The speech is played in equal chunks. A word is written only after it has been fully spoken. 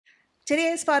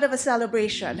Today is part of a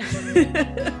celebration,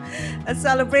 a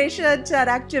celebration to an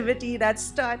activity that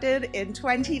started in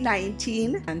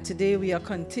 2019. And today we are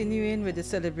continuing with the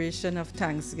celebration of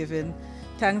Thanksgiving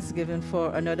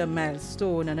for another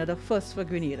milestone, another first for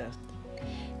Grenada.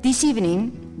 This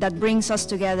evening, that brings us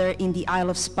together in the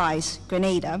Isle of Spice,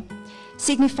 Grenada,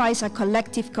 signifies a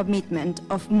collective commitment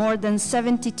of more than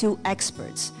 72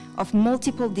 experts of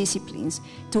multiple disciplines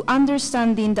to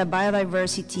understanding the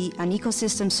biodiversity and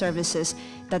ecosystem services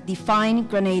that define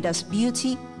Grenada's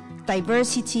beauty,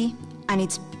 diversity, and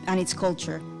its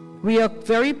culture. We are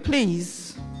very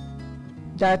pleased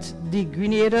that the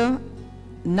Grenada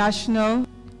National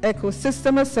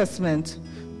Ecosystem Assessment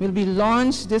will be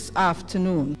launched this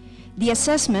afternoon. The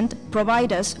assessment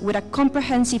provides us with a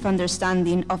comprehensive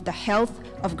understanding of the health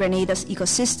of Grenada's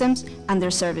ecosystems and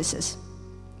their services,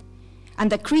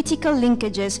 and the critical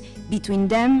linkages between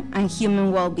them and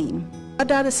human well-being. What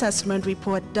that assessment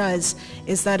report does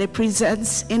is that it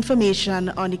presents information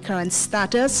on the current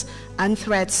status and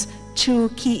threats to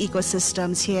key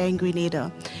ecosystems here in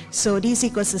Grenada. So these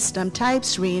ecosystem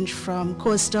types range from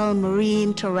coastal,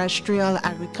 marine, terrestrial,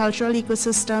 agricultural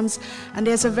ecosystems, and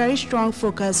there's a very strong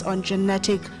focus on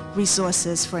genetic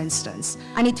resources, for instance.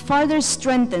 And it further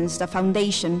strengthens the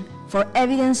foundation for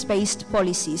evidence-based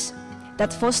policies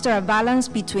that foster a balance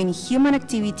between human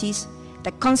activities,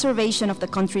 the conservation of the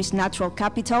country's natural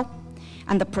capital,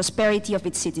 and the prosperity of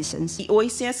its citizens. The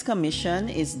OECS Commission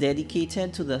is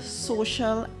dedicated to the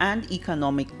social and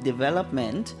economic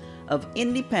development of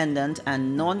independent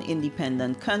and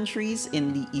non-independent countries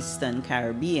in the Eastern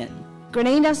Caribbean.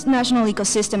 Grenada's National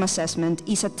Ecosystem Assessment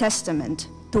is a testament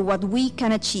to what we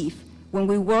can achieve when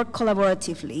we work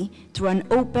collaboratively through an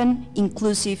open,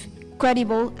 inclusive,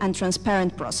 credible, and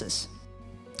transparent process,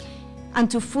 and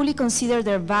to fully consider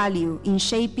their value in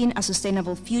shaping a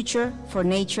sustainable future for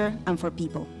nature and for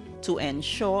people. To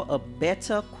ensure a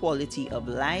better quality of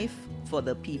life for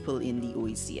the people in the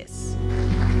OECS.